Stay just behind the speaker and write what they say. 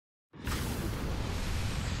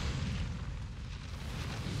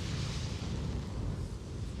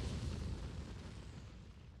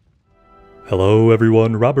Hello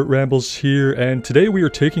everyone, Robert Rambles here, and today we are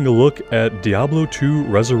taking a look at Diablo 2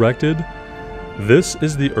 Resurrected. This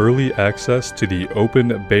is the early access to the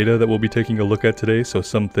open beta that we'll be taking a look at today, so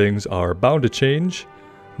some things are bound to change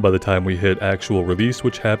by the time we hit actual release,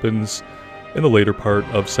 which happens in the later part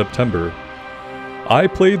of September. I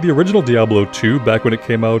played the original Diablo 2 back when it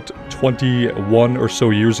came out 21 or so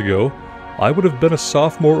years ago. I would have been a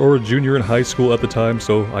sophomore or a junior in high school at the time,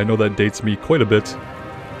 so I know that dates me quite a bit.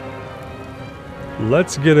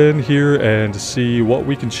 Let's get in here and see what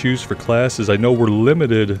we can choose for classes. I know we're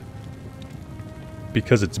limited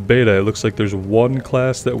because it's beta. It looks like there's one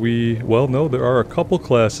class that well, no, there are a couple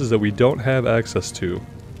classes that we don't have access to.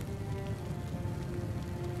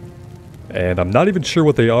 And I'm not even sure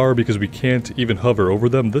what they are because we can't even hover over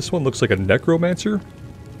them. This one looks like a necromancer.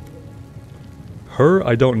 Her,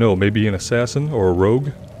 I don't know, maybe an assassin or a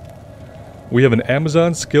rogue. We have an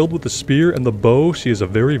Amazon skilled with the spear and the bow. She is a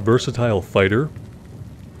very versatile fighter.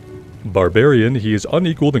 Barbarian, he is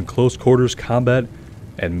unequaled in close quarters combat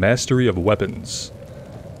and mastery of weapons.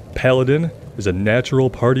 Paladin is a natural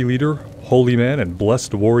party leader, holy man, and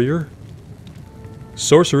blessed warrior.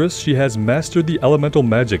 Sorceress, she has mastered the elemental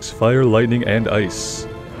magics fire, lightning, and ice.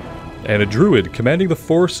 And a druid, commanding the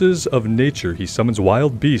forces of nature, he summons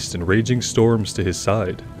wild beasts and raging storms to his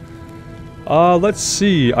side. Let's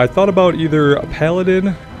see, I thought about either a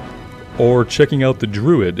paladin or checking out the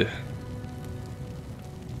druid.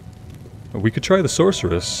 We could try the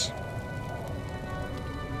sorceress.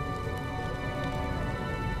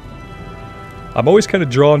 I'm always kind of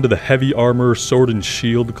drawn to the heavy armor, sword and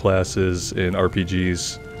shield classes in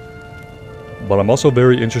RPGs. But I'm also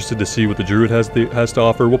very interested to see what the druid has to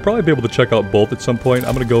offer. We'll probably be able to check out both at some point.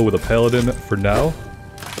 I'm going to go with a paladin for now.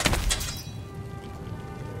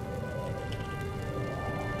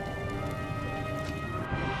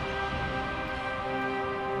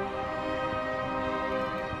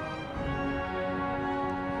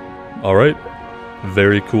 Alright,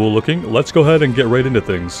 very cool looking. Let's go ahead and get right into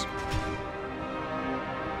things.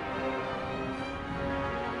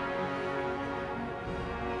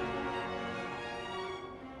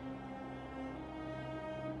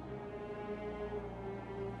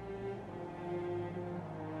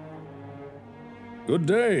 Good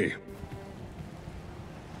day.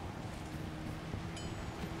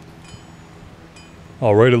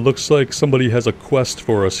 Alright, it looks like somebody has a quest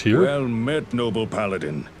for us here. Well met, noble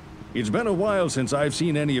Paladin. It's been a while since I've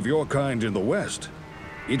seen any of your kind in the West.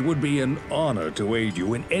 It would be an honor to aid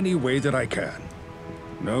you in any way that I can.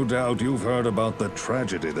 No doubt you've heard about the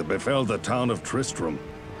tragedy that befell the town of Tristram.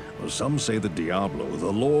 Well, some say that Diablo,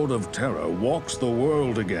 the Lord of Terror, walks the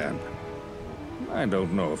world again. I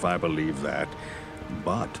don't know if I believe that,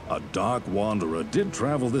 but a dark wanderer did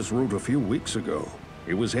travel this route a few weeks ago.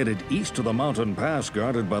 He was headed east to the mountain pass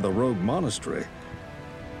guarded by the rogue monastery.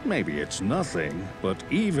 Maybe it's nothing, but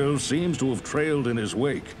evil seems to have trailed in his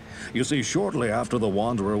wake. You see, shortly after the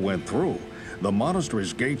wanderer went through, the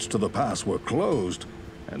monastery's gates to the pass were closed,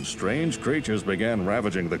 and strange creatures began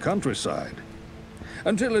ravaging the countryside.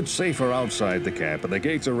 Until it's safer outside the camp and the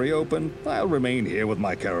gates are reopened, I'll remain here with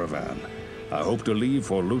my caravan. I hope to leave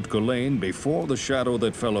for Lane before the shadow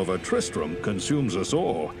that fell over Tristram consumes us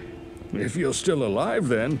all. If you're still alive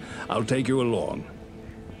then, I'll take you along.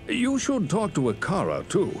 You should talk to Akara,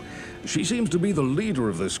 too. She seems to be the leader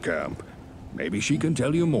of this camp. Maybe she can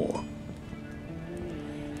tell you more.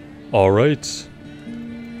 Alright.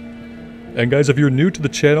 And guys, if you're new to the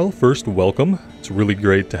channel, first, welcome. It's really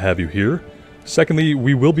great to have you here. Secondly,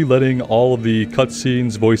 we will be letting all of the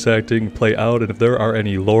cutscenes, voice acting play out, and if there are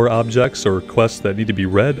any lore objects or quests that need to be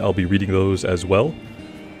read, I'll be reading those as well.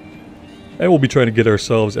 And we'll be trying to get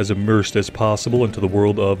ourselves as immersed as possible into the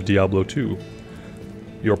world of Diablo 2.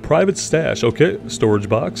 Your private stash. Okay, storage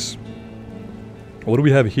box. What do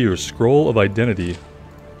we have here? Scroll of Identity.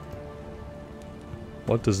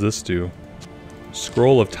 What does this do?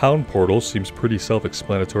 Scroll of Town Portal seems pretty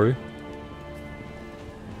self-explanatory.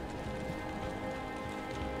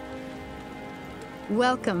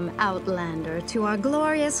 Welcome, Outlander, to our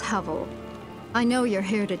glorious hovel. I know you're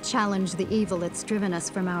here to challenge the evil that's driven us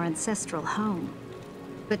from our ancestral home.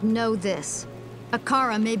 But know this.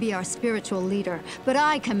 Akara may be our spiritual leader, but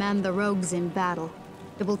I command the rogues in battle.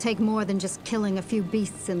 It will take more than just killing a few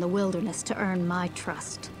beasts in the wilderness to earn my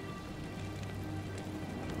trust.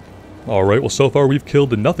 Alright, well so far we've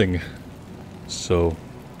killed nothing. So,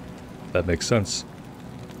 that makes sense.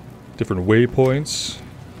 Different waypoints.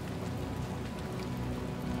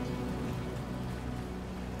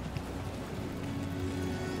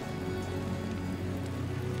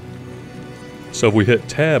 So if we hit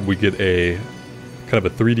tab, we get a kind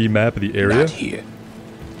of a 3D map of the area. Not here.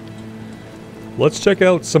 Let's check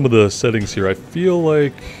out some of the settings here. I feel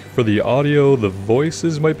like for the audio, the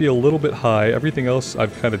voices might be a little bit high. Everything else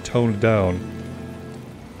I've kind of toned down.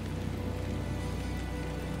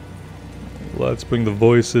 Let's bring the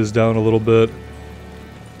voices down a little bit.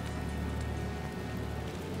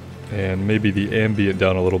 And maybe the ambient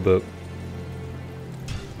down a little bit.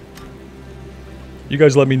 You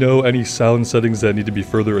guys let me know any sound settings that need to be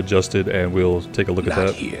further adjusted and we'll take a look at that.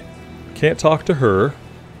 Not here. Can't talk to her.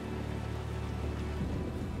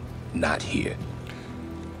 Not here.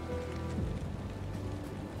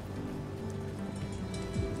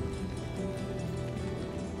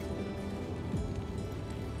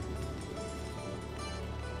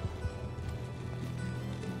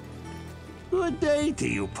 Good day to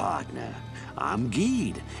you, partner. I'm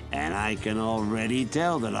Geed, and I can already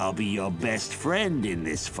tell that I'll be your best friend in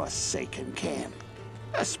this forsaken camp.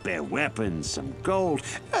 A spare weapon, some gold,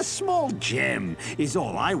 a small gem is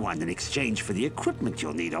all I want in exchange for the equipment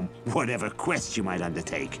you'll need on whatever quest you might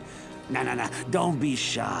undertake. No, don't be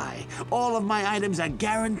shy. All of my items are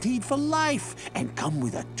guaranteed for life and come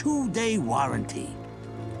with a 2-day warranty.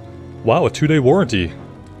 Wow, a 2-day warranty.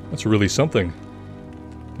 That's really something.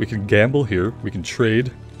 We can gamble here, we can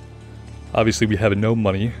trade. Obviously we have no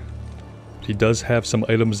money. He does have some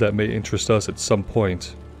items that may interest us at some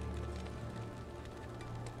point.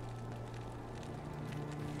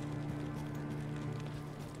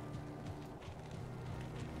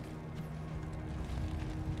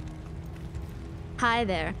 Hi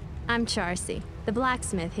there, I'm Charcy, the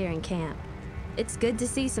blacksmith here in camp. It's good to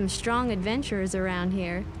see some strong adventurers around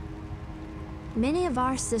here. Many of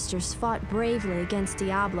our sisters fought bravely against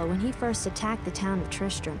Diablo when he first attacked the town of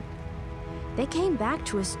Tristram. They came back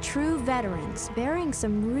to us true veterans, bearing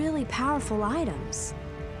some really powerful items.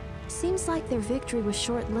 Seems like their victory was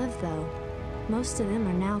short-lived though. Most of them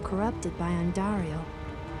are now corrupted by Ondario.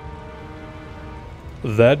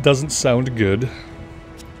 That doesn't sound good.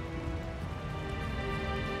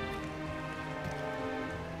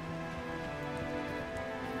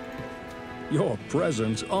 Your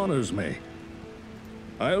presence honors me.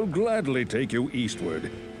 I'll gladly take you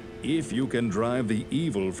eastward, if you can drive the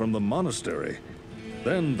evil from the monastery.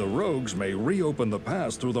 Then the rogues may reopen the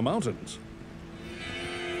pass through the mountains.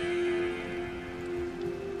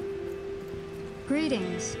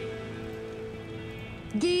 Greetings.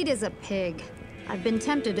 Geed is a pig. I've been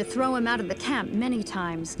tempted to throw him out of the camp many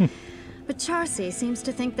times. But Charcy seems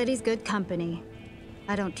to think that he's good company.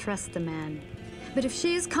 I don't trust the man. But if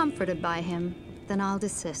she is comforted by him, then I'll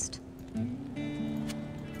desist.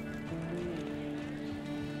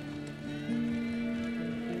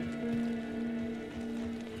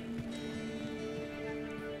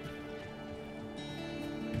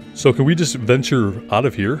 So can we just venture out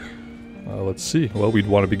of here? Let's see. Well, we'd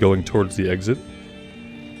want to be going towards the exit.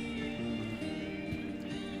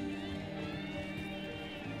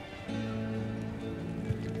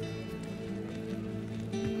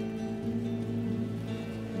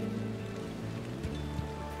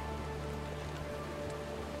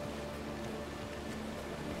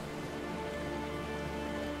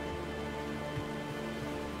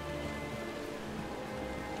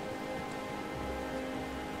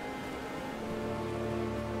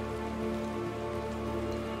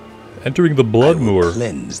 Entering the Blood Moor.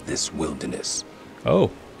 Cleanse this wilderness. Oh.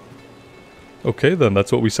 Okay then,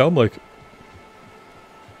 that's what we sound like.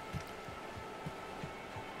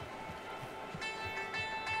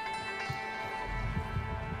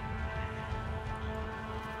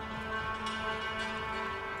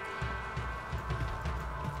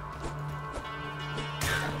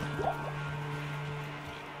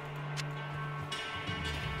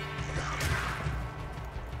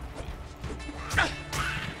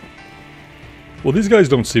 Well, these guys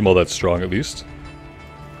don't seem all that strong, at least.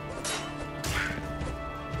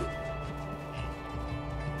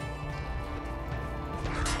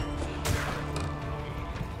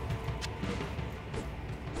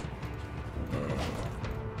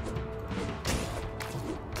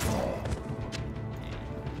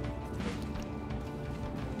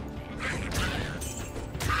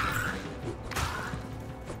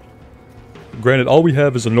 Granted, all we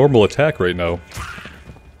have is a normal attack right now.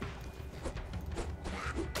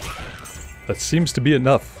 That seems to be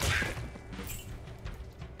enough.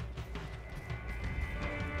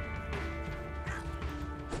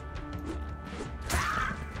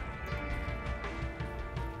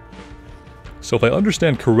 So if I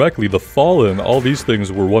understand correctly, the Fallen, all these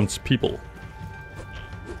things were once people.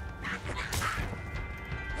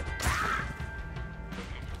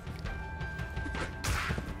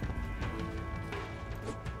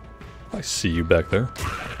 I see you back there.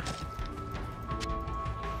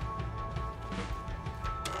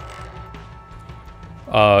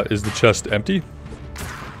 Is the chest empty?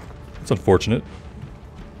 It's unfortunate.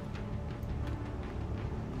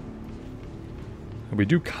 And we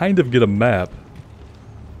do kind of get a map.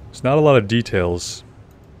 There's not a lot of details.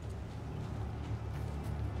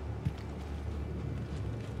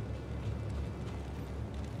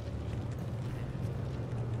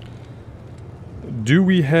 Do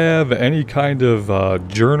we have any kind of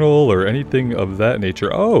journal or anything of that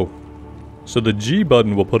nature? Oh! So the G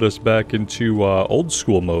button will put us back into old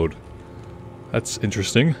school mode. That's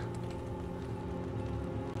interesting.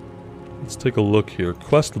 Let's take a look here.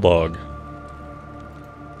 Quest log.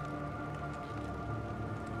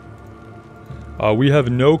 We have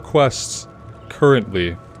no quests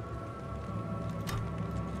currently.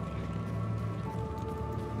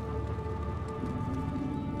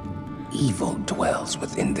 Evil dwells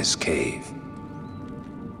within this cave.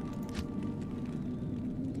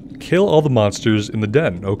 Kill all the monsters in the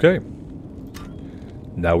den. Okay.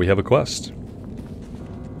 Now we have a quest.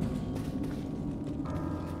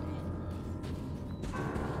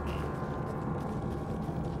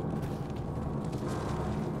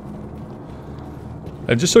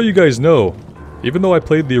 And just so you guys know, even though I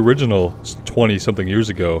played the original 20-something years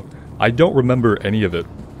ago, I don't remember any of it.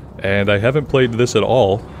 And I haven't played this at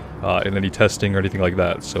all in any testing or anything like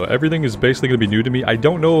that. So everything is basically going to be new to me. I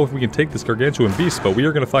don't know if we can take this gargantuan beast, but we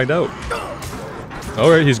are going to find out.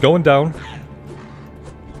 Alright, he's going down.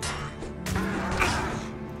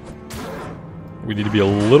 We need to be a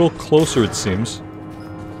little closer, it seems.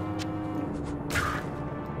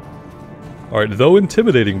 Alright, though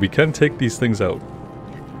intimidating, we can take these things out.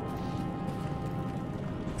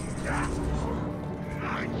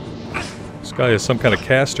 This guy is some kind of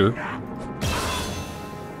caster.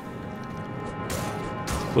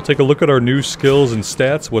 We'll take a look at our new skills and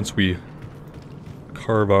stats once we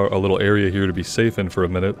carve out a little area here to be safe in for a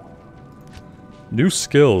minute. New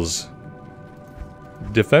skills.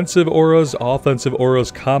 Defensive auras, offensive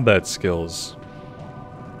auras, combat skills.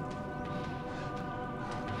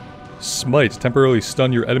 Smite. Temporarily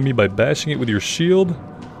stun your enemy by bashing it with your shield.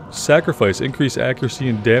 Sacrifice. Increase accuracy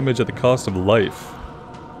and damage at the cost of life.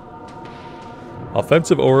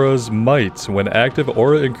 Offensive auras, might. When active,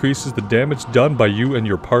 aura increases the damage done by you and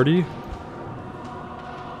your party.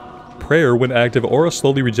 Prayer, when active, aura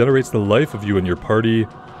slowly regenerates the life of you and your party.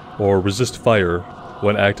 Or resist fire.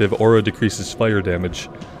 When active, aura decreases fire damage.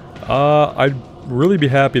 I'd really be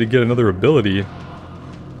happy to get another ability.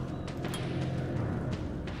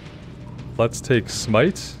 Let's take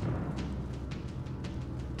smite.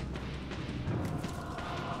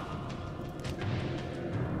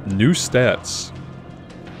 New stats.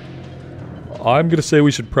 I'm gonna say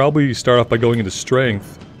we should probably start off by going into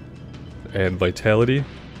strength and vitality.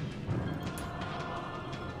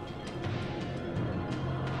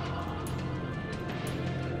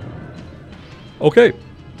 Okay.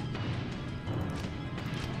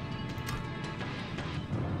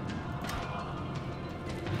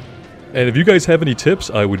 And if you guys have any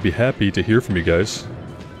tips, I would be happy to hear from you guys.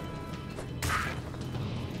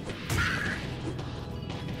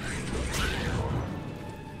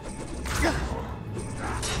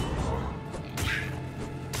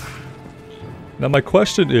 Now my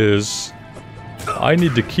question is, I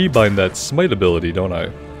need to keybind that smite ability, don't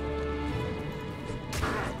I?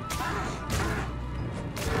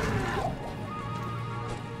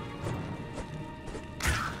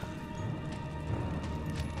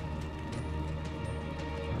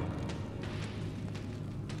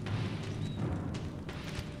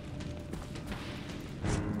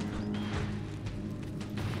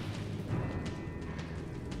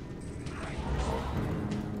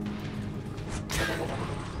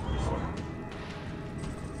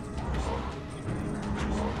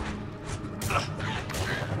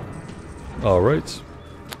 Alright.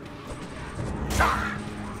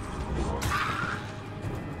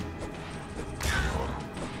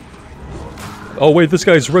 Oh wait, this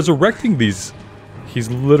guy's resurrecting these. He's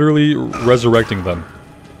literally resurrecting them.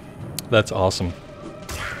 That's awesome.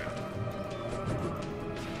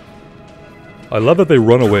 I love that they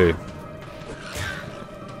run away.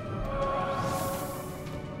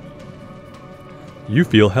 You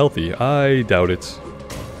feel healthy. I doubt it.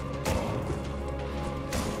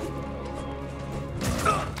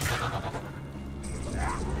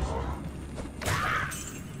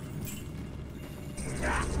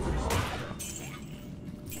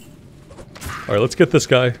 Alright, let's get this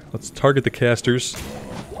guy. Let's target the casters.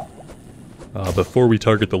 Before we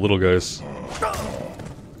target the little guys.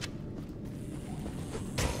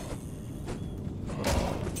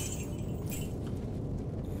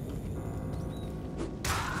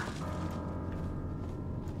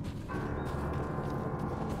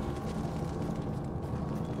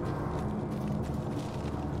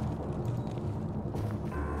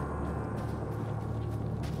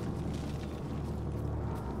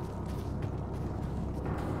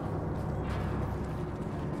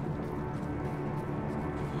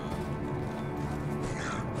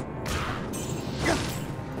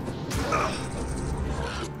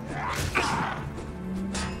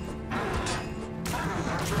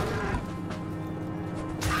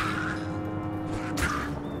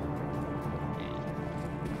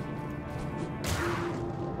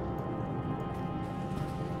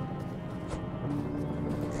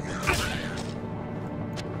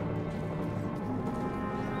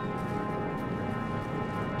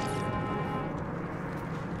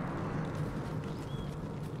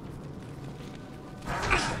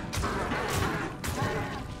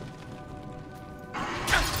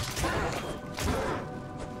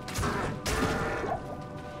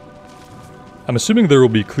 I'm assuming there will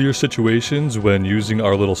be clear situations when using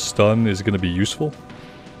our little stun is going to be useful.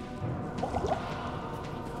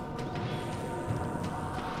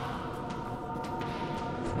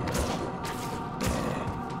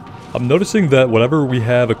 I'm noticing that whatever we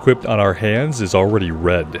have equipped on our hands is already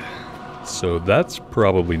red. So that's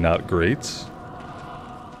probably not great.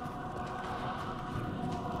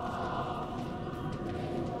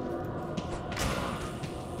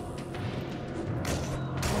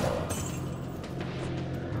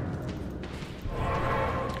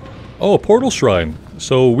 Oh, a portal shrine.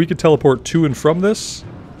 So we could teleport to and from this?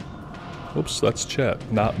 Oops, that's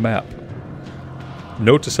chat, not map.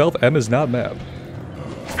 Note to self, M is not map.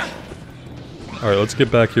 Alright, let's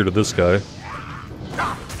get back here to this guy.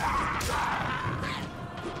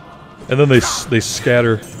 And then they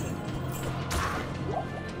scatter.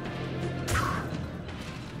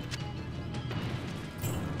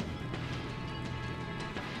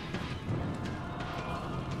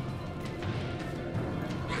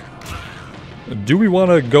 Do we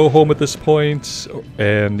want to go home at this point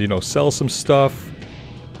and, you know, sell some stuff?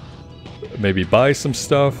 Maybe buy some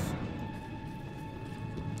stuff?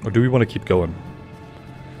 Or do we want to keep going?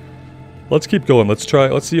 Let's keep going. Let's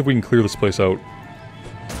see if we can clear this place out.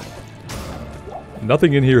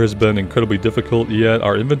 Nothing in here has been incredibly difficult yet.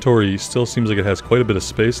 Our inventory still seems like it has quite a bit of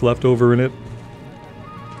space left over in it.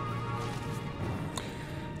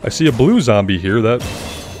 I see a blue zombie here. That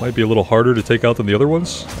might be a little harder to take out than the other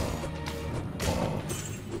ones.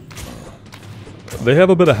 They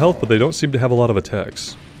have a bit of health, but they don't seem to have a lot of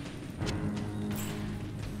attacks.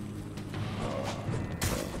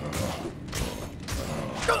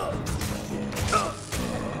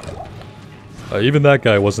 Even that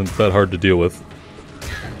guy wasn't that hard to deal with.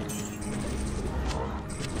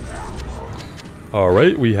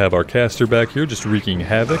 Alright, we have our caster back here just wreaking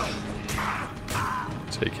havoc.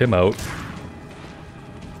 Take him out.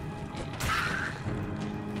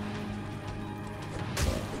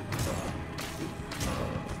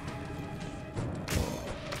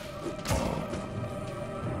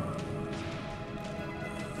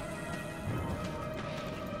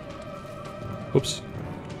 Oops.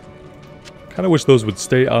 Kind of wish those would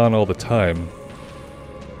stay on all the time.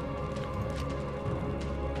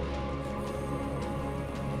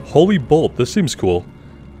 Holy Bolt, this seems cool.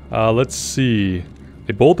 Let's see.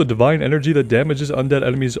 A bolt of divine energy that damages undead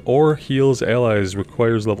enemies or heals allies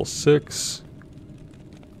requires level 6.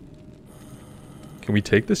 Can we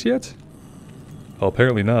take this yet? Oh,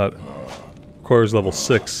 apparently not. Requires level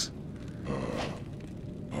 6.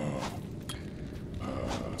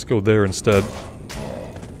 Let's go there instead.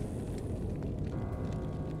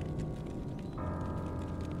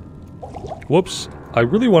 Whoops. I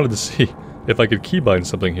really wanted to see if I could keybind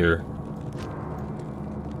something here.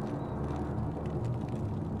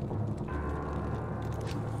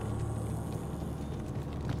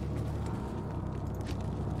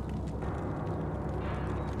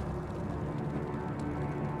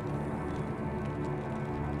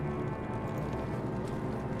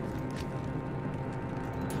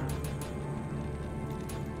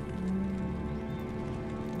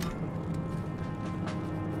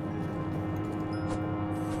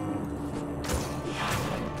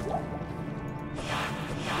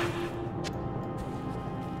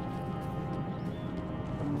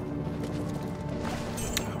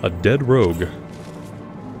 A dead rogue.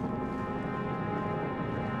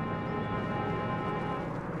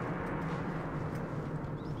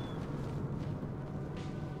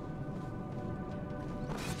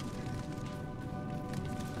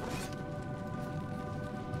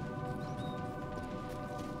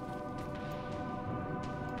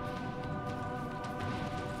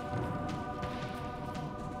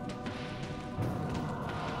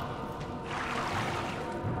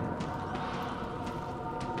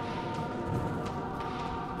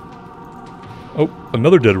 Oh,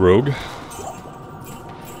 another dead rogue. I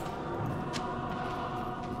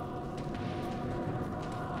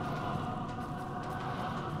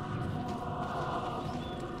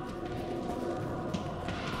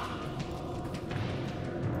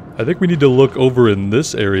think we need to look over in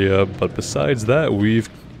this area, but besides that, we've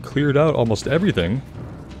cleared out almost everything.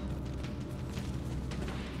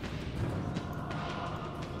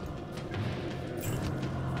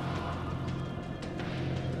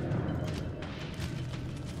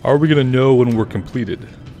 Are we gonna know when we're completed?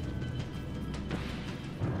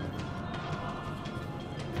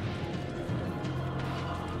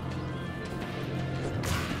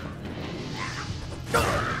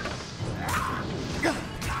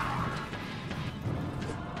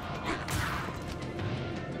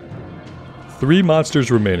 Three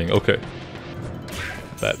monsters remaining, okay.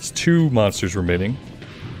 That's 2 monsters remaining.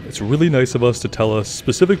 It's really nice of us to tell us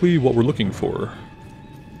specifically what we're looking for.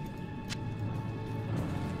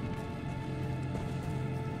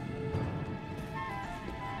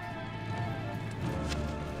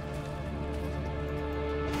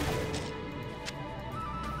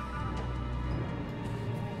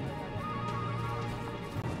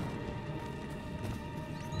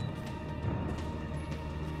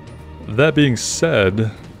 That being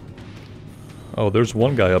said... Oh, there's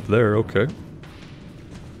one guy up there, okay.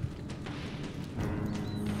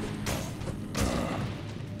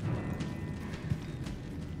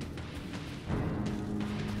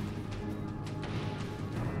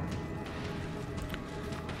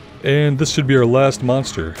 And this should be our last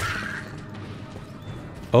monster.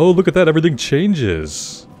 Oh, look at that, everything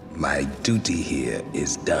changes. My duty here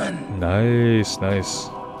is done. Nice, nice.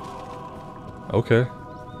 Okay.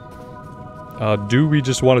 Do we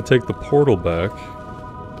just want to take the portal back?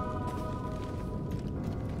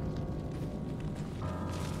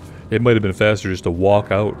 It might have been faster just to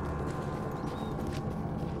walk out.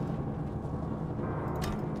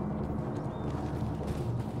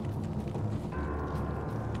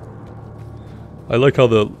 I like how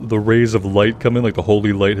the rays of light come in, like the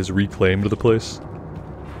holy light has reclaimed the place.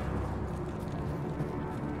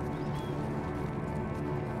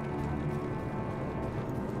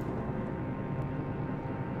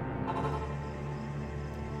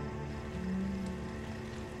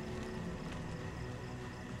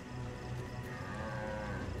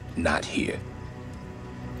 Not here.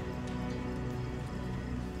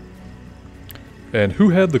 And who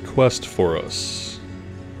had the quest for us?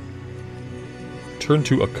 Turn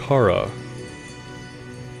to Akara.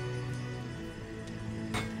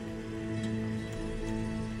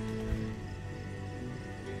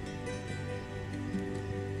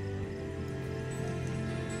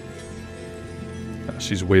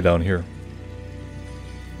 She's way down here.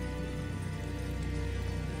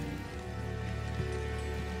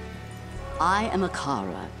 I am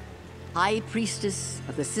Akara, High Priestess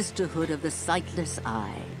of the Sisterhood of the Sightless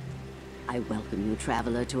Eye. I welcome you,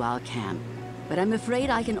 traveler, to our camp, but I'm afraid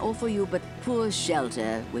I can offer you but poor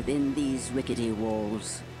shelter within these rickety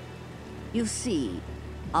walls. You see,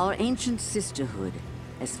 our ancient sisterhood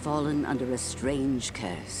has fallen under a strange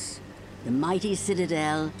curse. The mighty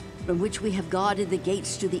citadel, from which we have guarded the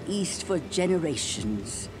gates to the east for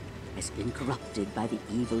generations, has been corrupted by the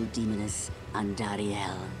evil demoness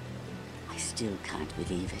Andariel. I still can't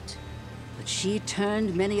believe it, but she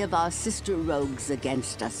turned many of our sister rogues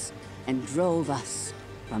against us and drove us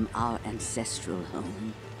from our ancestral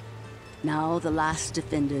home. Now the last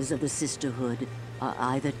defenders of the sisterhood are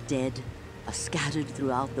either dead or scattered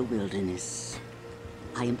throughout the wilderness.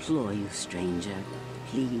 I implore you, stranger,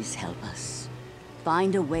 please help us.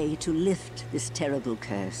 Find a way to lift this terrible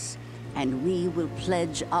curse, and we will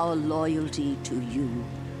pledge our loyalty to you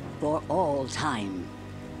for all time.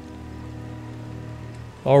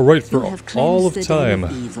 Alright, for You have all of cleansed the den time.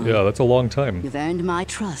 of evil. Yeah, that's a long time. You've earned my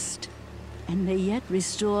trust, and may yet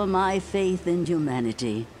restore my faith in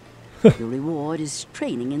humanity. Your reward is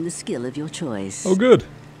training in the skill of your choice. Oh, good.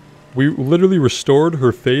 We literally restored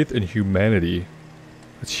her faith in humanity.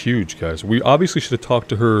 That's huge, guys. We obviously should have talked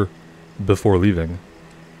to her before leaving.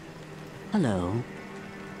 Hello.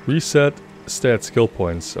 Reset stat skill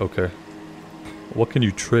points. Okay. What can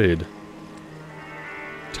you trade?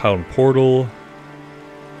 Town portal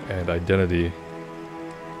and identity.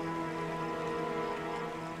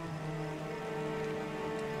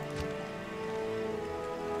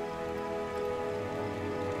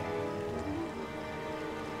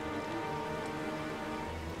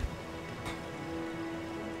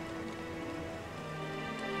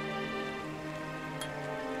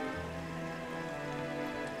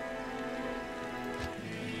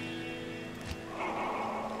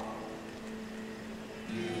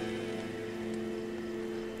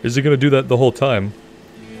 Is it going to do that the whole time?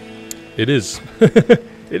 It is.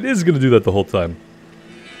 It is going to do that the whole time.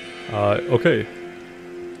 Okay.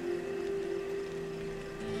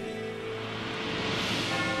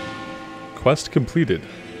 Quest completed.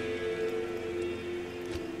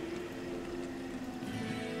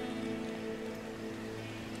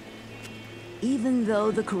 Even though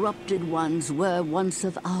the corrupted ones were once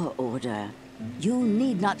of our order, you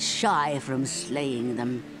need not shy from slaying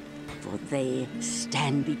them, for they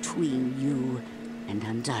stand between you and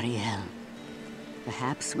Andariel.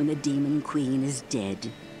 Perhaps when the Demon Queen is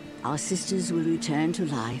dead, our sisters will return to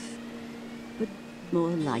life, but more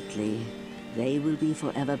likely, they will be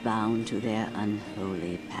forever bound to their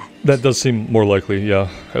unholy pact. That does seem more likely, yeah.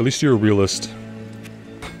 At least you're a realist.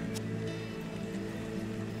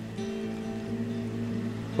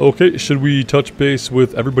 Okay, should we touch base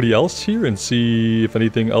with everybody else here and see if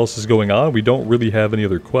anything else is going on? We don't really have any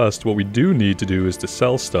other quests. What we do need to do is to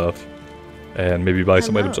sell stuff and maybe buy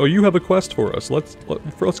some items. Oh, you have a quest for us. Let's go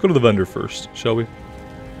to the vendor first, shall we?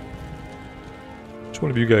 Which one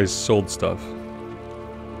of you guys sold stuff?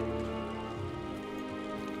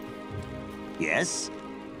 Yes?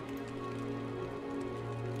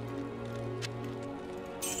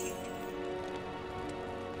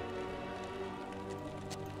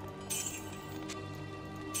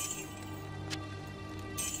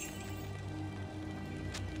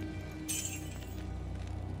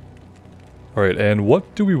 Alright, and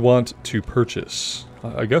what do we want to purchase?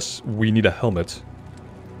 I guess we need a helmet.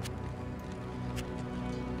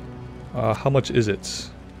 How much is it?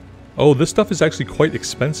 Oh, this stuff is actually quite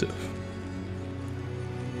expensive.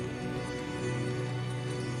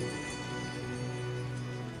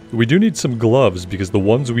 We do need some gloves because the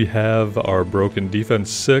ones we have are broken.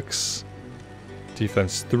 Defense 6,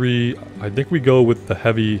 defense 3. I think we go with the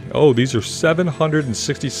heavy... Oh, these are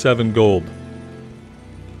 767 gold.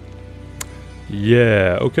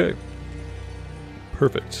 Yeah, okay.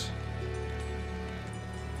 Perfect.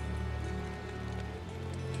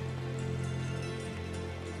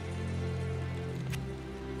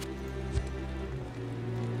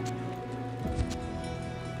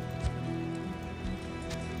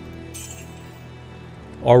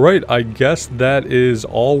 Alright, I guess that is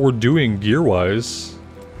all we're doing gear-wise.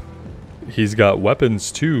 He's got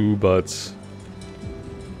weapons too, but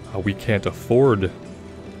we can't afford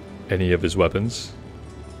any of his weapons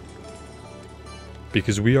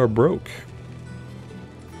because we are broke.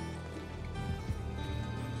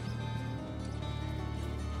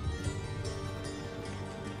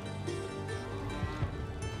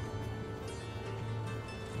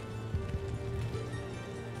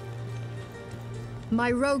 My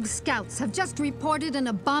rogue scouts have just reported an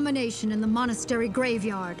abomination in the monastery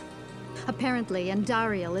graveyard. Apparently,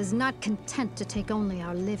 Andariel is not content to take only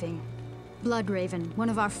our living. Bloodraven, one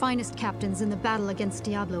of our finest captains in the battle against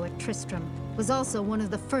Diablo at Tristram, was also one of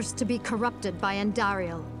the first to be corrupted by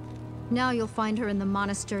Andariel. Now you'll find her in the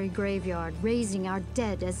monastery graveyard, raising our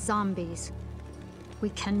dead as zombies. We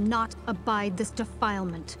cannot abide this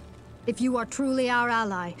defilement. If you are truly our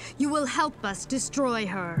ally, you will help us destroy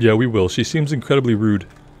her. Yeah, we will. She seems incredibly rude.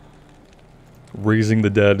 Raising the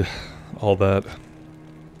dead, all that.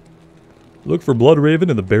 Look for Bloodraven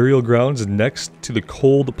in the burial grounds next to the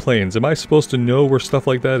cold plains. Am I supposed to know where stuff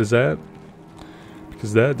like that is at?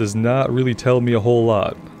 Because that does not really tell me a whole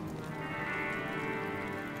lot.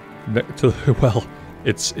 Well,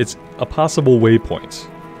 it's a possible waypoint.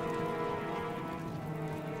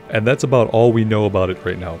 And that's about all we know about it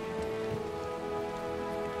right now.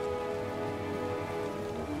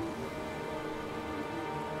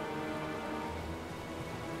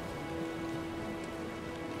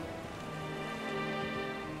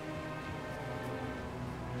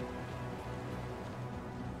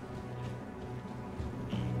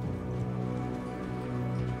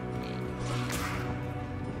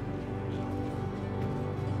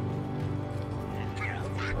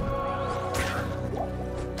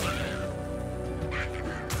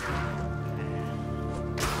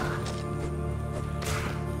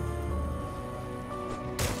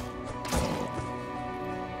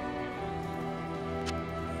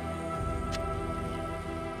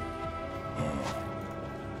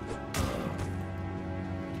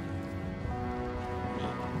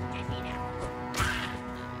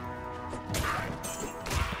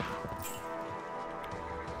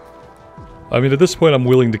 I mean, at this point I'm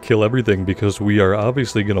willing to kill everything because we are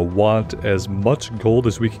obviously going to want as much gold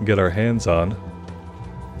as we can get our hands on.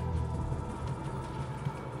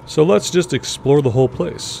 So let's just explore the whole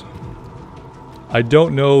place. I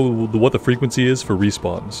don't know what the frequency is for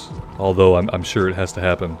respawns, although I'm sure it has to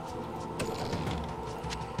happen.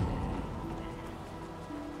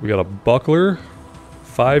 We got a buckler,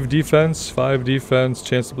 5 defense,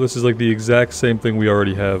 chance. This is like the exact same thing we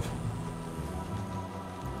already have.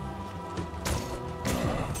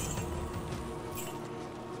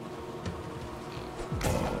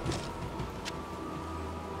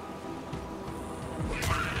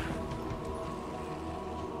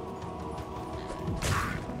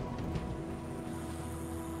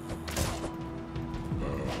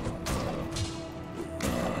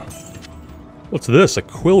 What's this? A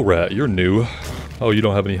quill rat. You're new. Oh, you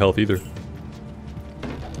don't have any health either.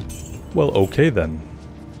 Well, okay then.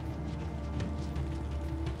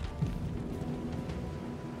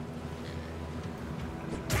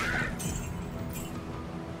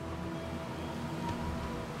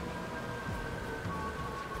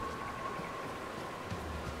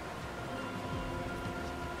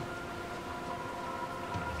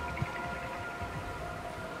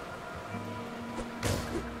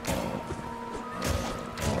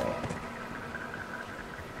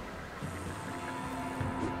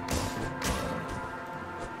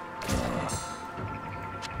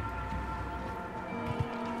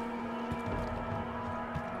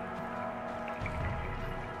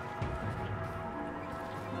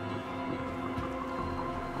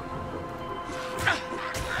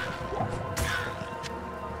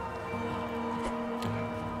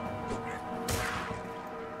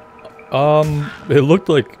 It looked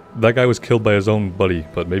like that guy was killed by his own buddy,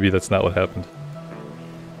 but maybe that's not what happened.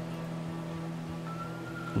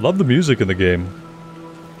 Love the music in the game.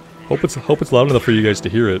 Hope it's loud enough for you guys to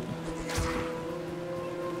hear it.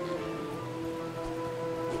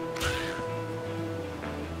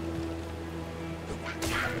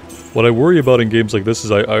 What I worry about in games like this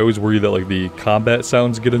is I always worry that like the combat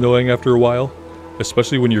sounds get annoying after a while.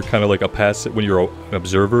 Especially when you're kind of like when you're an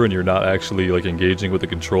observer and you're not actually like engaging with the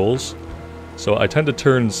controls. So I tend to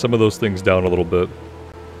turn some of those things down a little bit.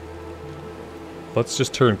 Let's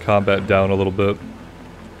just turn combat down a little bit.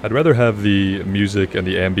 I'd rather have the music and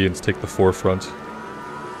the ambience take the forefront.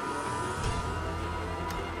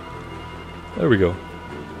 There we go.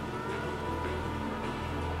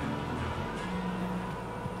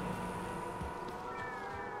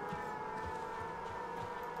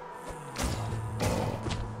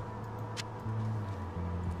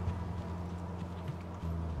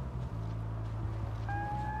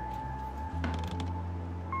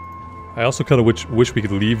 I also kind of wish we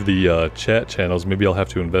could leave the chat channels. Maybe I'll have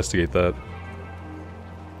to investigate that.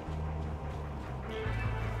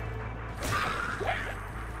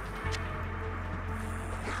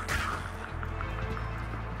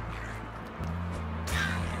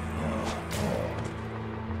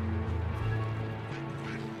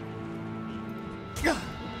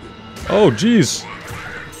 Oh, geez.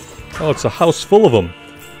 Oh, it's a house full of them.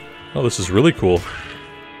 Oh, this is really cool.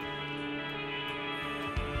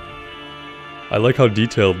 I like how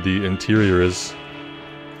detailed the interior is.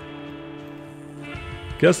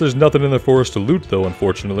 Guess there's nothing in there for us to loot though,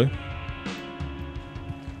 unfortunately.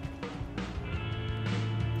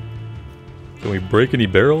 Can we break any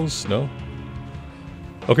barrels? No?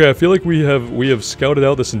 Okay, I feel like we have scouted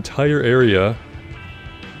out this entire area.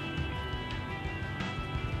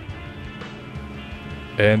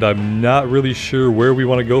 And I'm not really sure where we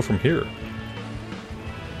want to go from here.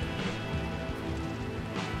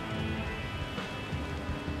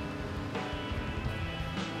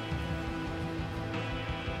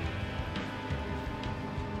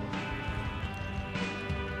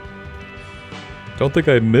 Don't think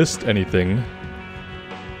I missed anything.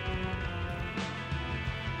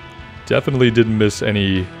 Definitely didn't miss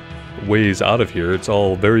any ways out of here. It's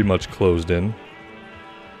all very much closed in.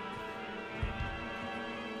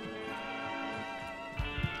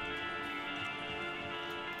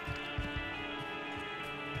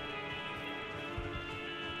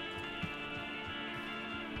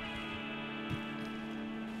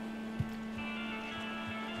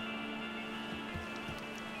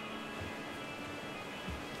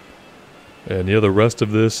 And yeah, the rest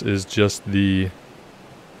of this is just the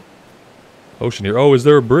ocean here. Oh, is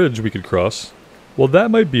there a bridge we could cross? Well,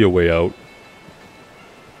 that might be a way out.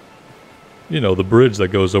 You know, the bridge that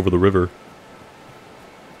goes over the river.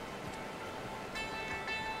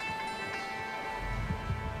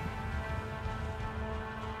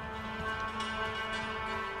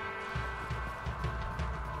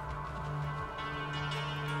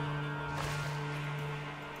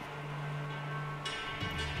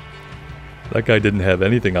 That guy didn't have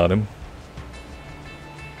anything on him.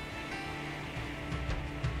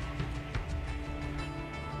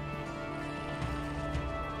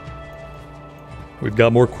 We've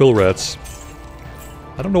got more quill rats.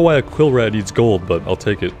 I don't know why a quill rat needs gold, but I'll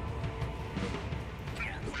take it.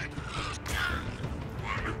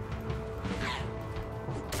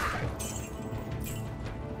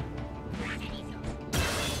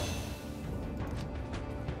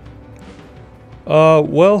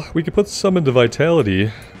 Well, we could put some into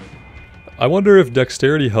vitality. I wonder if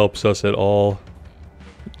dexterity helps us at all.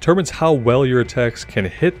 Determines how well your attacks can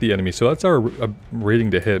hit the enemy, so that's our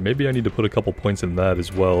rating to hit. Maybe I need to put a couple points in that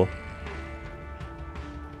as well.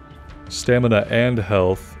 Stamina and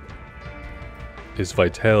health is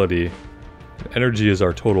vitality. Energy is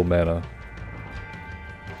our total mana.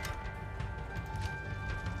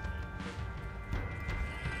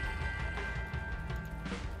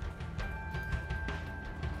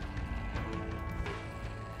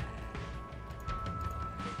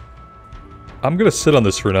 I'm gonna sit on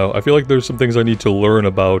this for now. I feel like there's some things I need to learn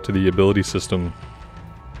about the ability system.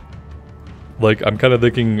 Like, I'm kind of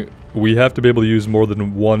thinking we have to be able to use more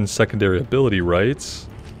than one secondary ability, right?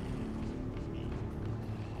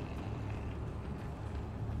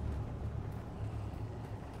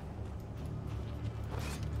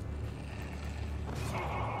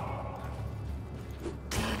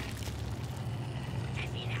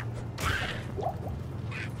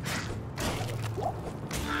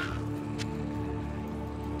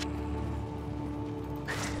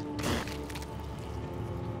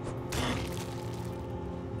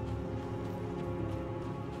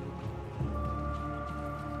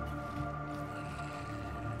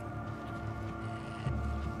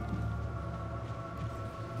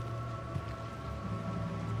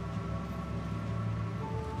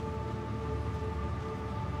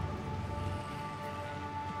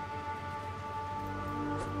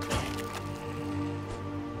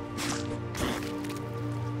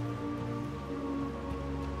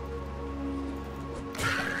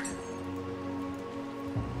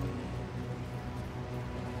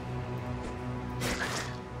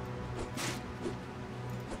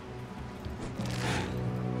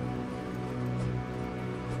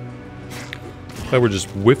 We're just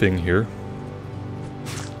whiffing here.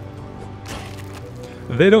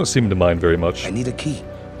 They don't seem to mind very much. I need a key.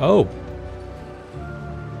 Oh.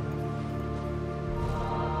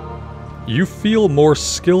 You feel more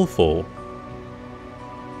skillful.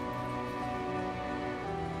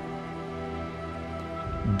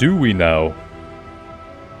 Do we now?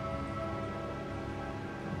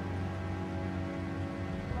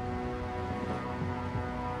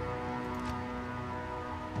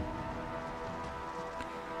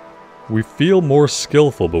 We feel more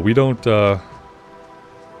skillful, but we don't have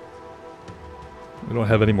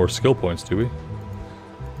any more skill points, do we?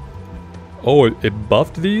 Oh, it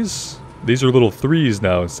buffed these? These are little 3s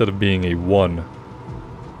now instead of being a 1.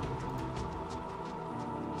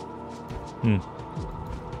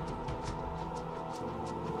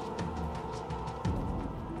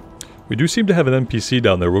 We do seem to have an NPC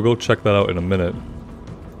down there. We'll go check that out in a minute.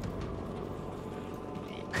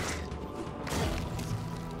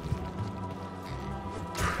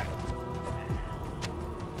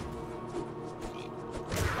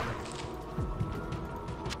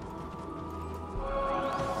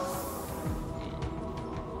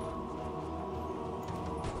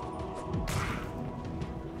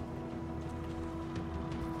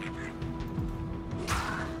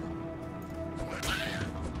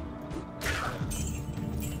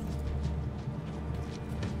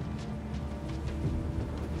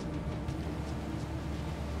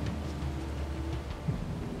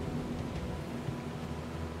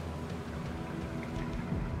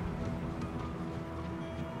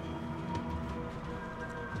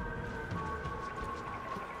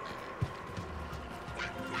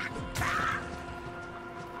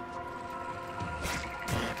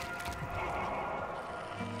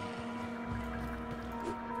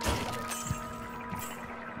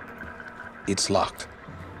 It's locked.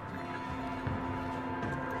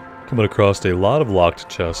 Coming across a lot of locked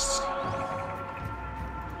chests.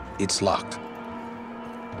 It's locked.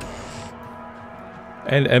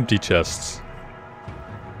 And empty chests.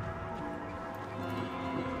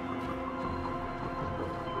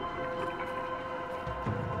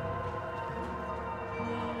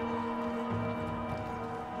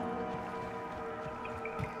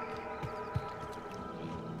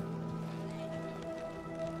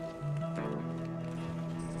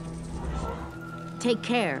 Take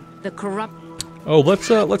care. The corrupt... Oh, let's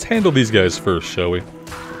handle these guys first, shall we?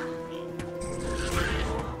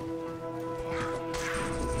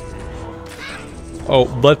 Oh,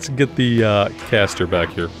 let's get the caster back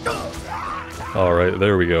here. Alright,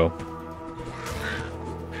 there we go.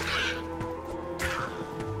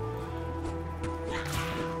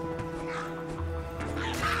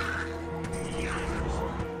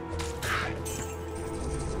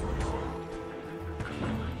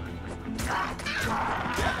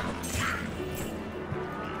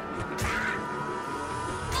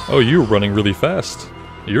 Oh, you're running really fast.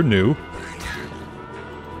 You're new.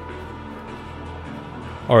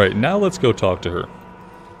 Alright, now let's go talk to her.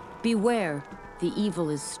 Beware. The evil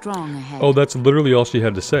is strong ahead. Oh, that's literally all she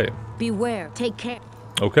had to say. Beware. Take care.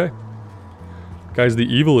 Okay. Guys, the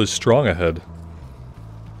evil is strong ahead.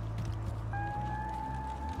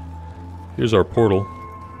 Here's our portal.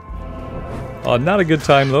 Not a good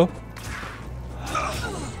time, though.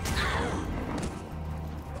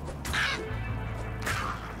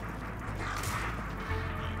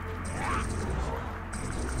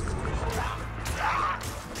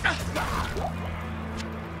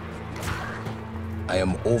 I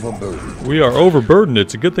am overburdened. We are overburdened.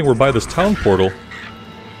 It's a good thing we're by this town portal.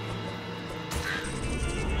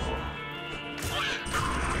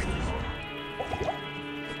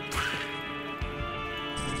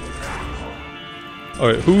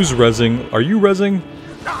 Alright, who's rezzing? Are you rezzing?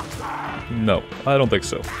 No, I don't think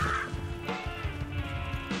so.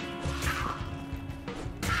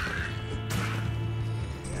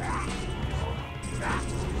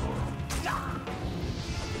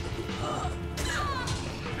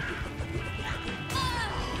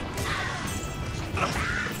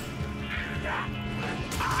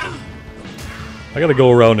 I gotta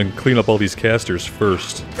go around and clean up all these casters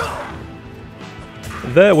first.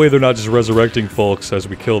 That way they're not just resurrecting folks as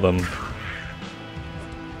we kill them.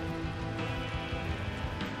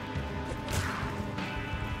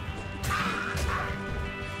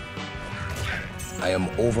 I am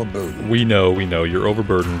overburdened. We know, you're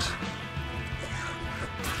overburdened.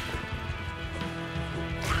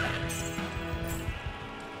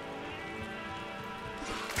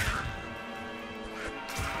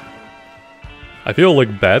 I feel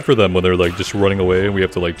like bad for them when they're like just running away and we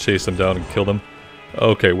have to like chase them down and kill them.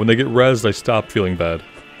 Okay, when they get rezzed, I stop feeling bad.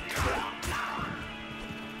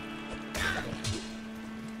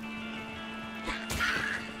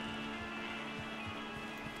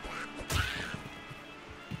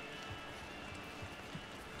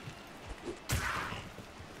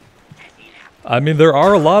 I mean, there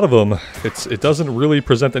are a lot of them. It doesn't really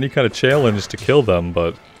present any kind of challenge to kill them,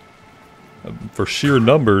 but for sheer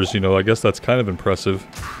numbers, you know, I guess that's kind of impressive.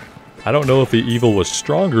 I don't know if the evil was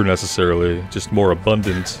stronger necessarily, just more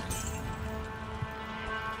abundant.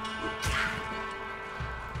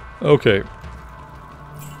 Okay.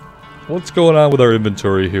 What's going on with our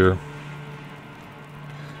inventory here?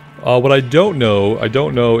 What I don't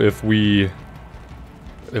know if we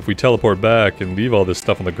teleport back and leave all this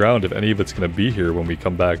stuff on the ground, if any of it's going to be here when we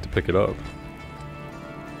come back to pick it up.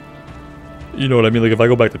 You know what I mean? Like, if I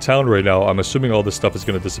go back to town right now, I'm assuming all this stuff is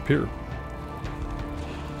going to disappear.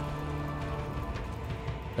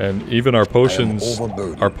 And even our potions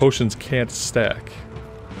can't stack.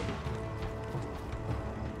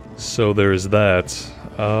 So there's that.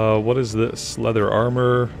 What is this? Leather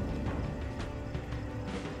armor.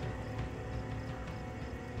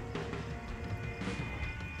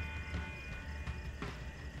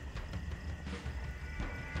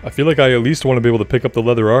 I feel like I at least want to be able to pick up the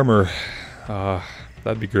leather armor.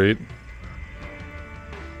 That'd be great.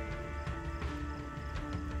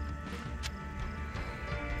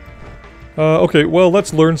 Okay, well,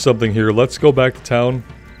 let's learn something here. Let's go back to town.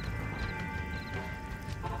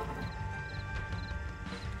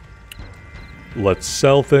 Let's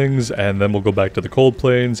sell things, and then we'll go back to the Cold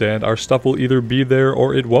Plains, and our stuff will either be there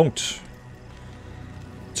or it won't.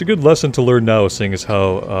 It's a good lesson to learn now, seeing as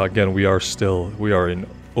how, again, we are in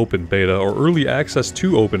open beta, or early access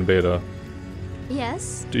to open beta.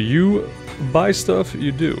 Yes? Do you buy stuff?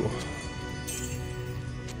 You do.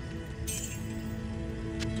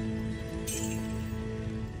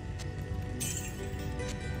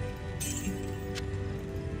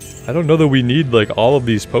 I don't know that we need, like, all of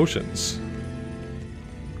these potions.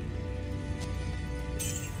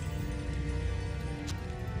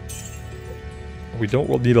 We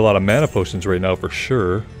don't need a lot of mana potions right now, for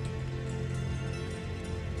sure.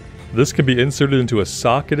 This can be inserted into a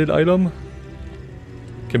socketed item.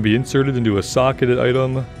 Can be inserted into a socketed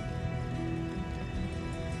item.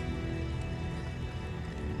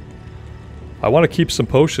 I want to keep some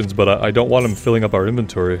potions, but I don't want them filling up our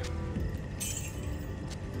inventory.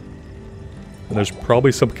 And there's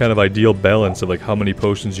probably some kind of ideal balance of like how many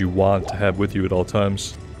potions you want to have with you at all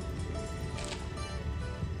times.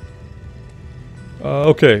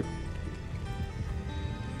 Okay.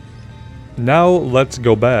 Now let's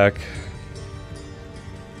go back.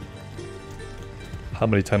 How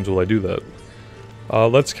many times will I do that?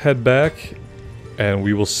 Let's head back and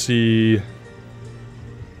we will see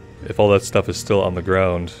if all that stuff is still on the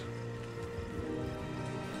ground.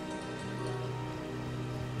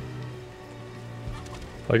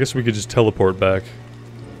 I guess we could just teleport back.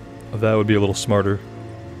 That would be a little smarter.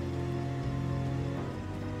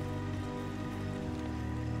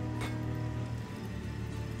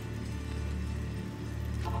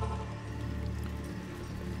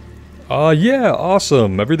 Yeah,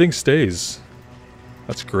 awesome. Everything stays.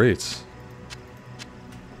 That's great.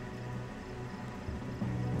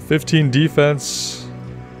 15 defense.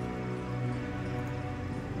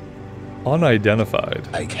 Unidentified.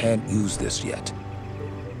 I can't use this yet.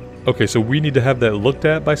 Okay, so we need to have that looked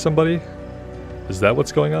at by somebody? Is that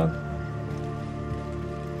what's going on?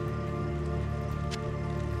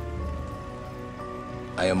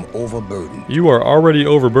 I am overburdened. You are already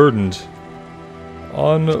overburdened.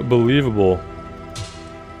 Unbelievable.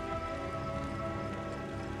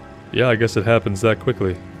 Yeah, I guess it happens that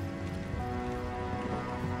quickly.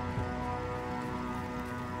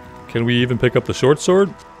 Can we even pick up the short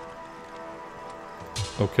sword?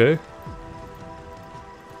 Okay.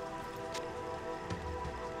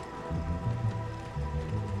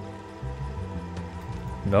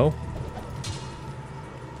 No?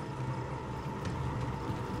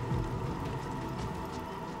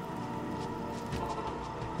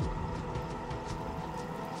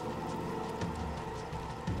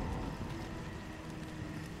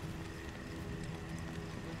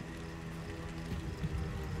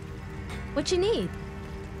 What you need?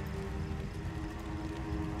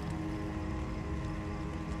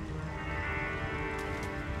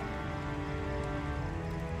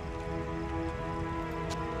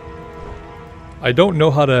 I don't know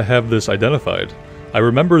how to have this identified. I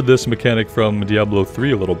remember this mechanic from Diablo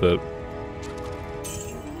 3 a little bit.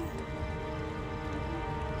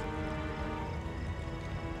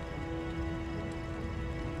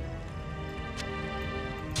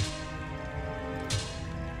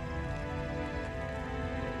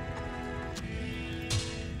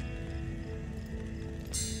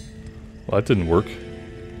 Well, that didn't work.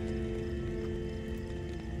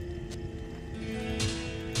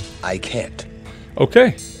 I can't.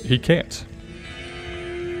 Okay, he can't.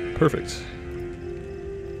 Perfect.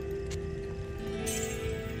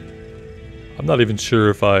 I'm not even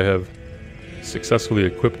sure if I have successfully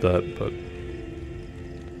equipped that, but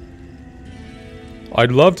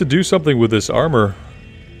I'd love to do something with this armor.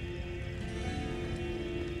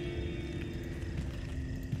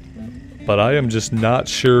 But I am just not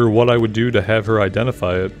sure what I would do to have her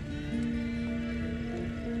identify it.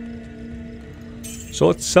 So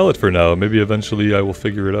let's sell it for now. Maybe eventually I will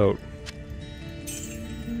figure it out.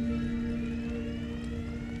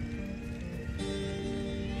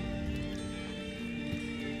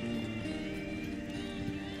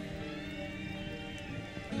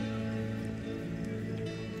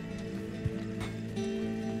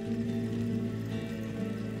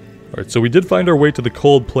 Alright, so we did find our way to the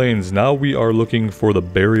cold plains. Now we are looking for the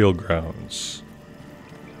burial grounds.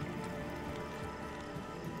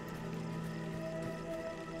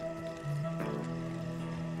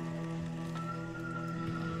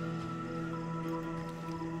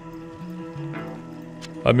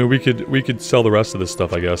 I mean, we could sell the rest of this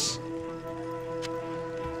stuff, I guess.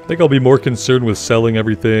 I think I'll be more concerned with selling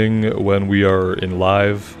everything when we are in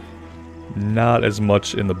live. Not as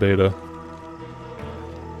much in the beta.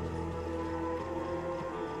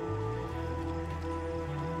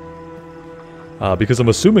 Because I'm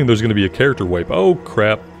assuming there's going to be a character wipe. Oh,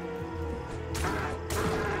 crap.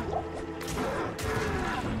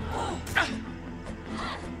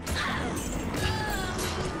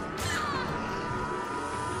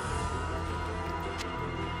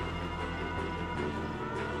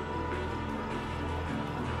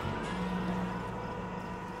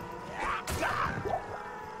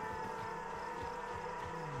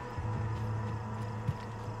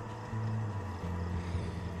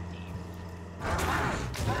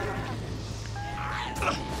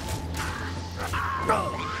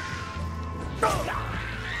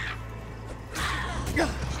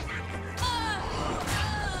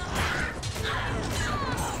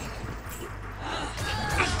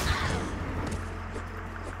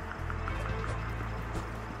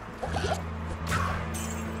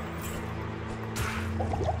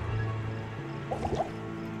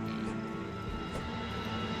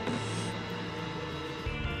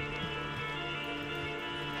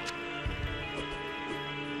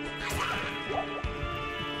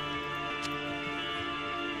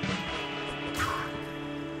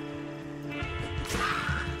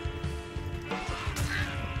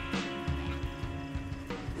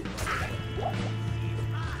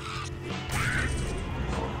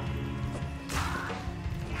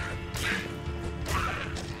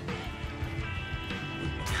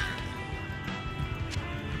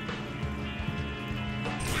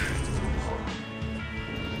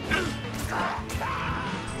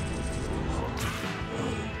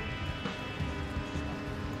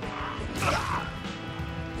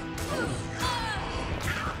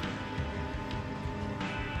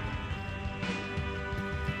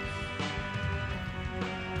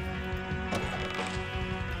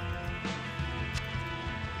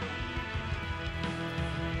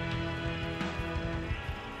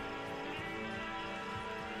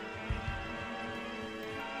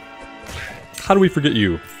 How do we forget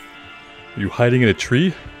you? Are you hiding in a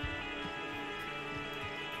tree?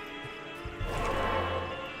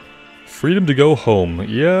 Freedom to go home.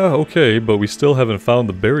 Yeah, okay, but we still haven't found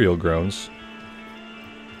the burial grounds.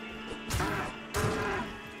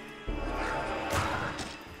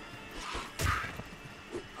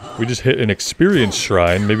 We just hit an experience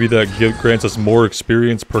shrine. Maybe that grants us more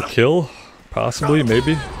experience per kill? Possibly,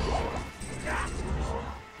 maybe.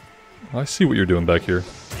 I see what you're doing back here.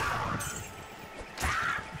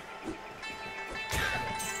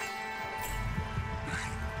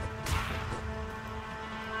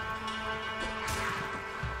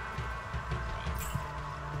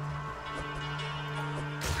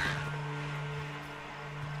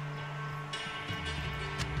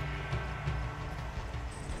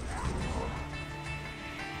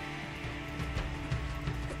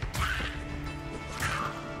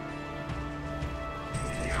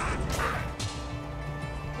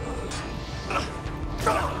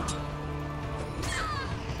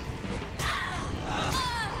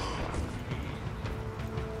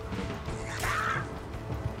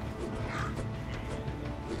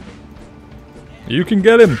 You can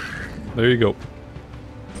get him! There you go.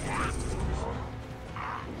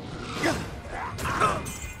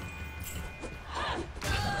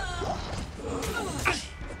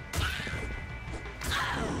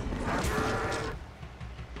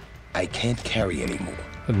 I can't carry anymore.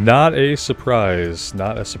 Not a surprise.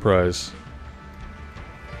 Not a surprise.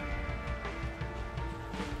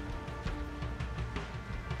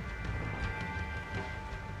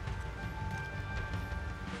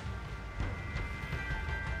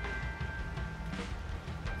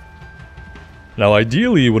 Now,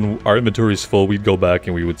 ideally, when our inventory is full, we'd go back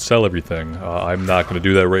and we would sell everything. I'm not going to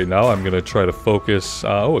do that right now. I'm going to try to focus...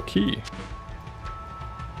 oh, a key.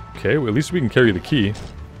 Okay, well, at least we can carry the key.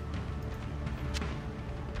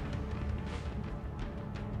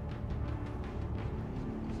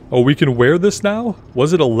 Oh, we can wear this now?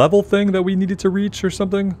 Was it a level thing that we needed to reach or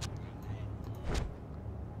something?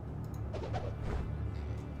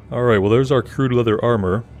 Alright, well there's our crude leather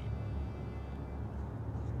armor.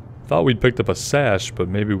 Thought we'd picked up a sash, but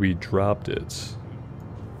maybe we dropped it.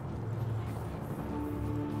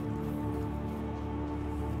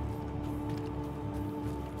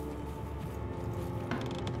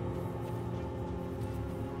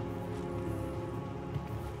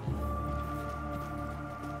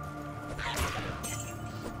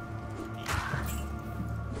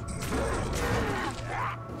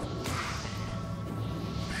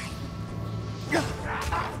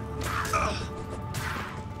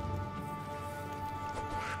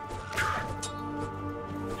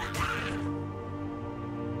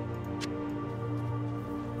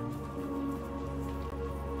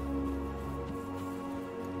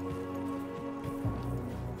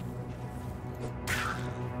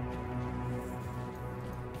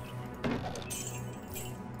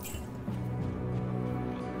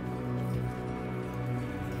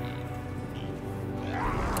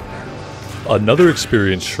 Another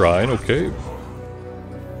experience shrine, okay.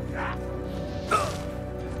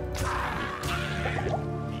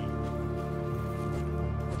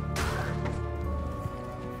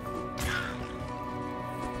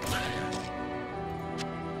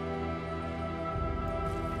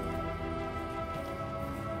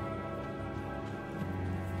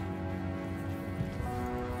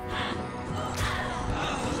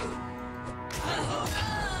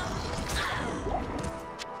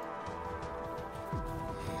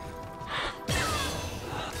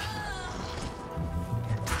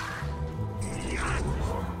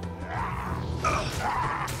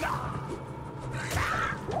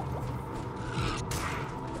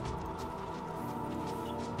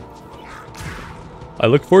 I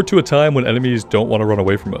look forward to a time when enemies don't want to run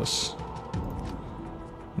away from us.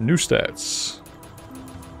 New stats.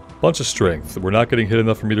 Bunch of strength. We're not getting hit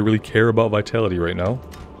enough for me to really care about vitality right now.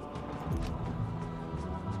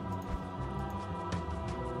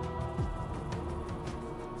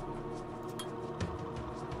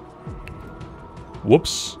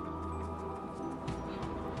 Whoops.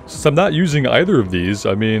 Since I'm not using either of these,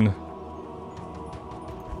 I mean...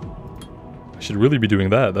 I should really be doing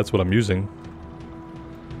that. That's what I'm using.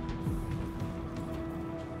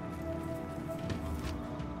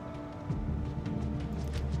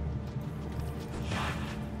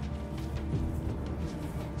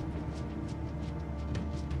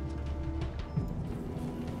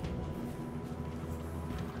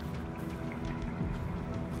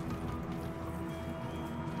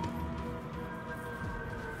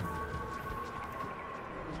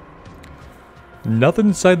 Nothing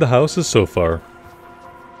inside the houses so far.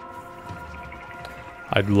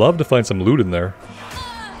 I'd love to find some loot in there.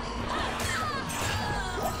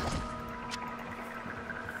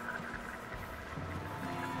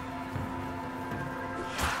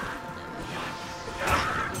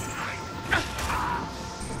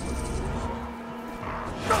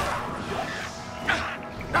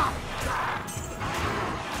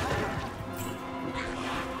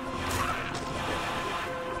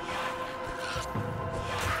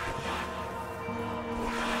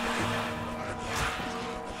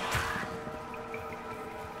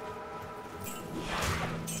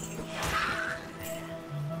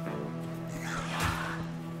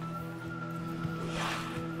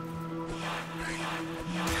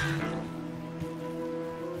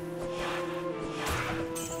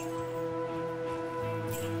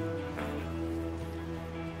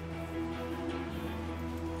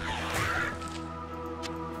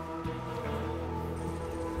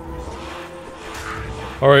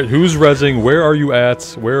 Alright, who's rezzing? Where are you at?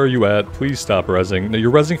 Where are you at? Please stop rezzing. Now,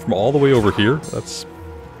 you're rezzing from all the way over here? That's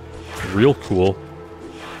real cool.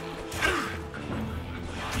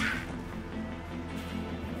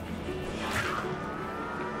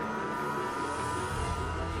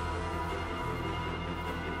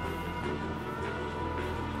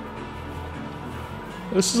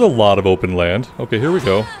 This is a lot of open land. Okay, here we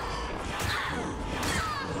go.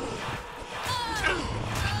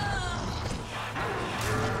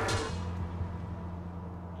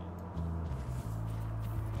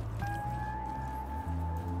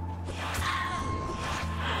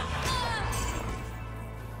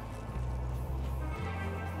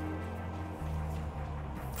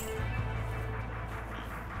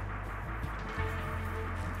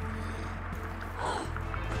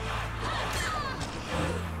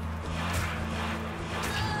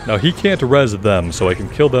 Now he can't res them, so I can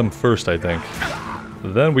kill them first, I think.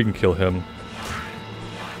 Then we can kill him.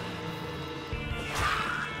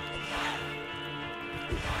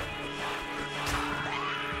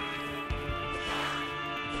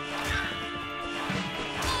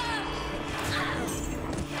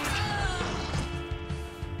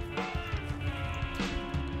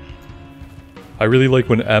 I really like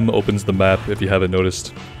when M opens the map, if you haven't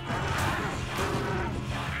noticed.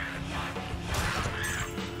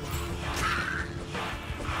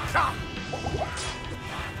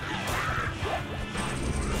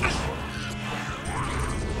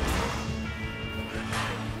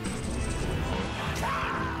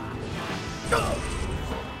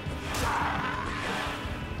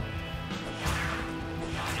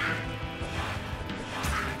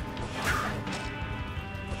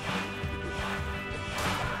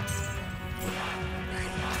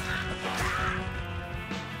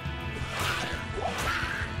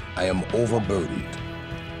 I am overburdened.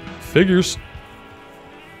 Figures.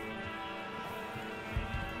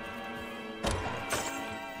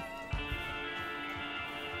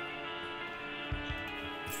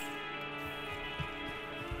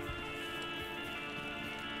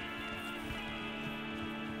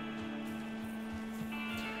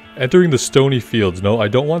 Entering the stony fields. No, I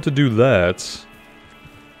don't want to do that.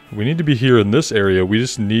 We need to be here in this area. We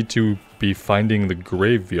just need to be finding the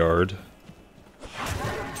graveyard,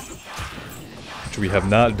 which we have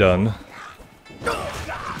not done.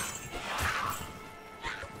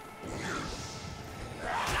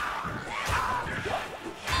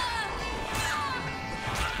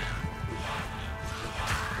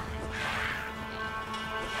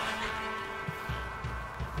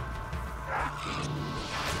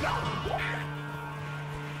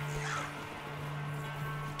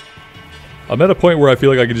 I'm at a point where I feel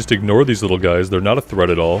like I can just ignore these little guys. They're not a threat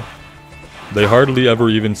at all. They hardly ever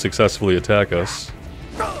even successfully attack us.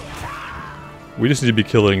 We just need to be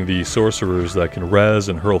killing the sorcerers that can res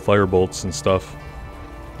and hurl firebolts and stuff.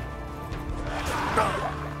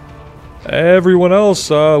 Everyone else,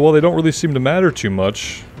 well, they don't really seem to matter too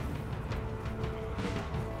much.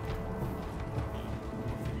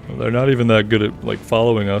 They're not even that good at, like,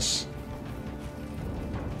 following us.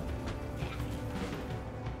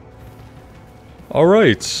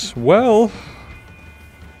 Alright, well...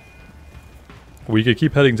 we could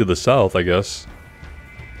keep heading to the south, I guess.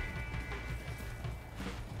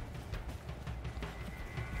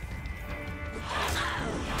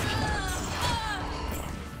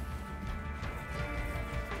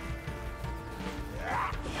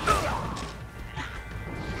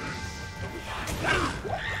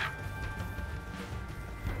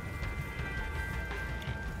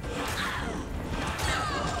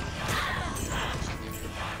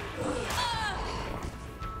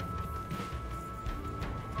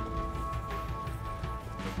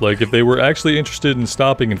 Like, if they were actually interested in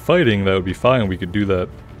stopping and fighting, that would be fine. We could do that.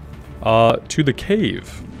 To the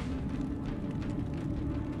cave.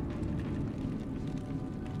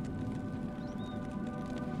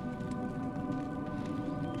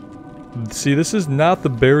 See, this is not the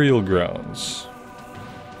burial grounds.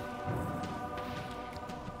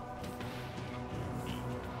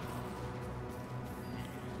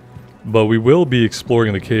 But we will be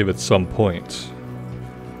exploring the cave at some point.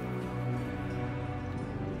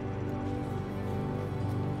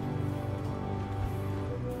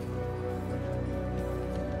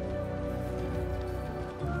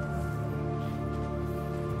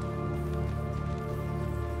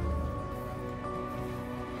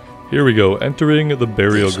 Here we go, entering the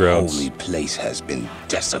burial grounds. This holy place has been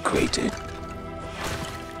desecrated.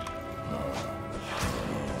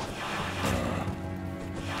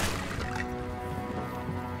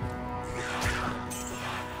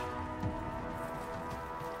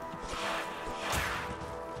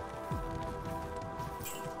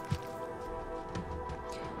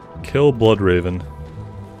 Kill Bloodraven.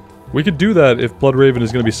 We could do that if Bloodraven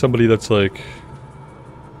is going to be somebody that's like...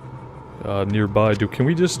 nearby. Can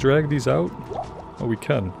we just drag these out? Oh, we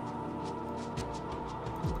can.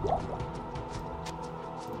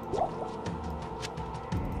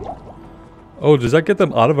 Oh, does that get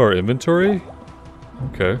them out of our inventory?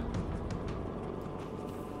 Okay.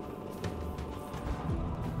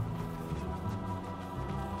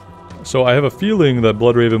 So I have a feeling that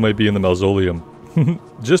Bloodraven might be in the mausoleum.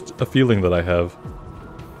 Just a feeling that I have.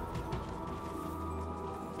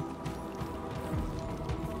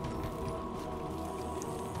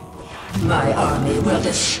 My army will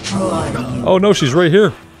destroy you. Oh no, she's right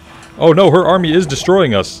here. Oh no, her army is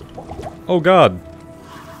destroying us. Oh god.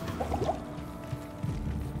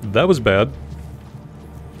 That was bad.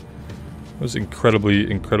 It was incredibly,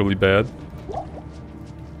 incredibly bad.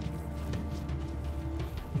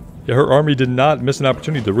 Yeah, her army did not miss an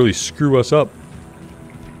opportunity to really screw us up.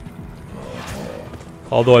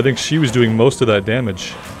 Although I think she was doing most of that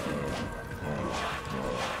damage.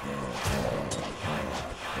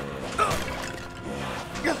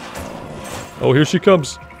 Oh, here she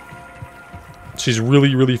comes. She's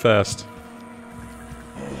really, really fast.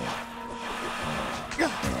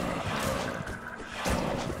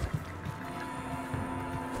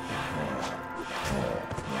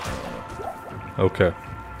 Okay.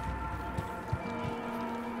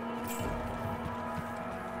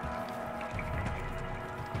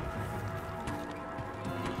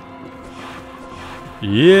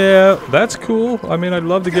 Yeah, that's cool. I mean, I'd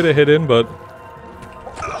love to get a hit in, but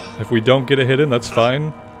if we don't get a hit in, that's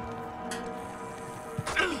fine.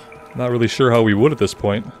 Not really sure how we would at this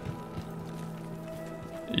point.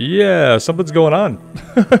 Yeah, something's going on.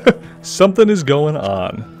 Something is going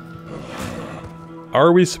on.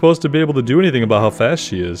 Are we supposed to be able to do anything about how fast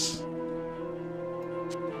she is?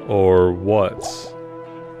 Or what?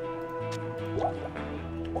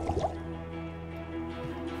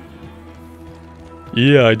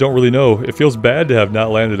 Yeah, I don't really know. It feels bad to have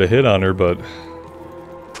not landed a hit on her, but...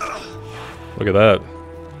 Look at that.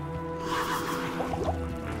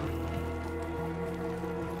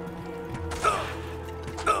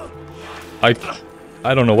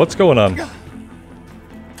 I don't know what's going on.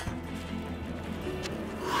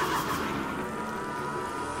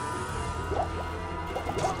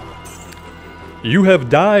 You have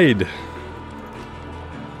died.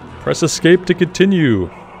 Press escape to continue.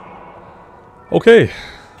 Okay.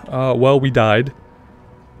 Well, we died.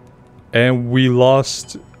 And we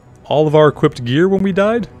lost all of our equipped gear when we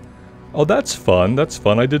died? Oh, that's fun. That's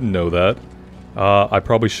fun. I didn't know that. I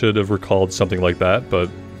probably should have recalled something like that, but...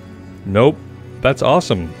 Nope. That's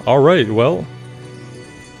awesome. Alright, well...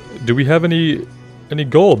 Do we have any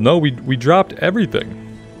gold? No, we dropped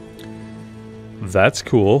everything. That's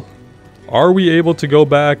cool. Are we able to go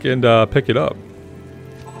back and pick it up?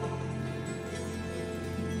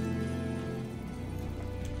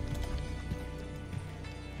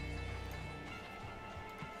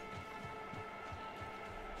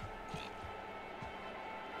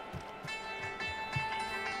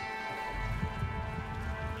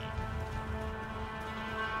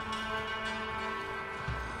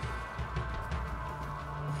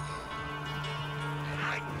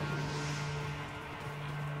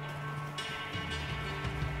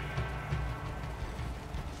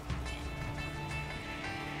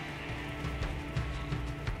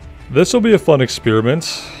 This will be a fun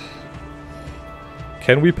experiment.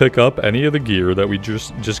 Can we pick up any of the gear that we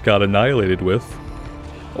just got annihilated with?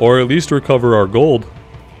 Or at least recover our gold?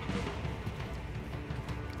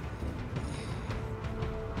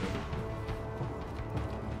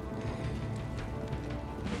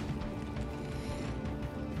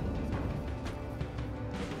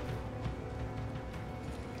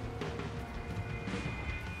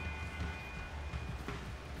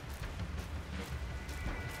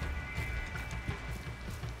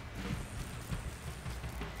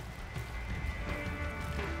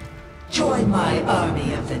 Join my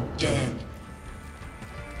army of the dead.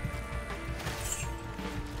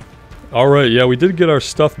 Alright, yeah, we did get our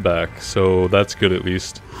stuff back, so that's good at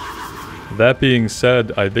least. That being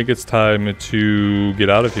said, I think it's time to get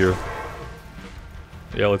out of here.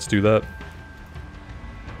 Yeah, let's do that.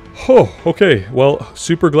 Oh, okay, well,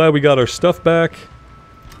 super glad we got our stuff back.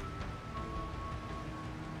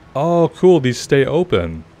 Oh, cool, these stay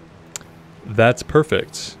open. That's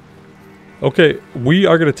perfect. Okay, we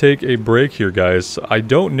are going to take a break here, guys. I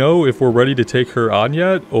don't know if we're ready to take her on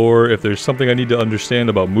yet, or if there's something I need to understand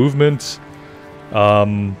about movement.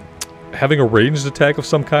 Having a ranged attack of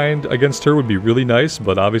some kind against her would be really nice,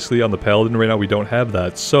 but obviously on the Paladin right now we don't have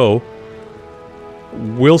that, so...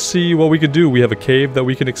 We'll see what we can do. We have a cave that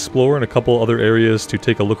we can explore and a couple other areas to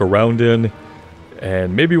take a look around in.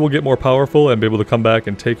 And maybe we'll get more powerful and be able to come back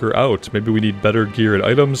and take her out. Maybe we need better gear and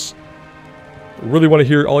items. Really want to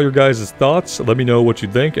hear all your guys' thoughts. Let me know what you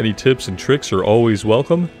think. Any tips and tricks are always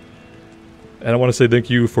welcome. And I want to say thank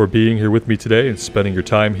you for being here with me today and spending your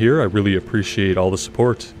time here. I really appreciate all the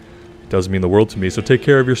support. It does mean the world to me. So take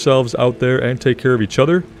care of yourselves out there and take care of each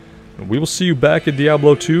other. And we will see you back in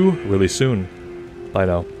Diablo 2 really soon. Bye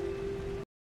now.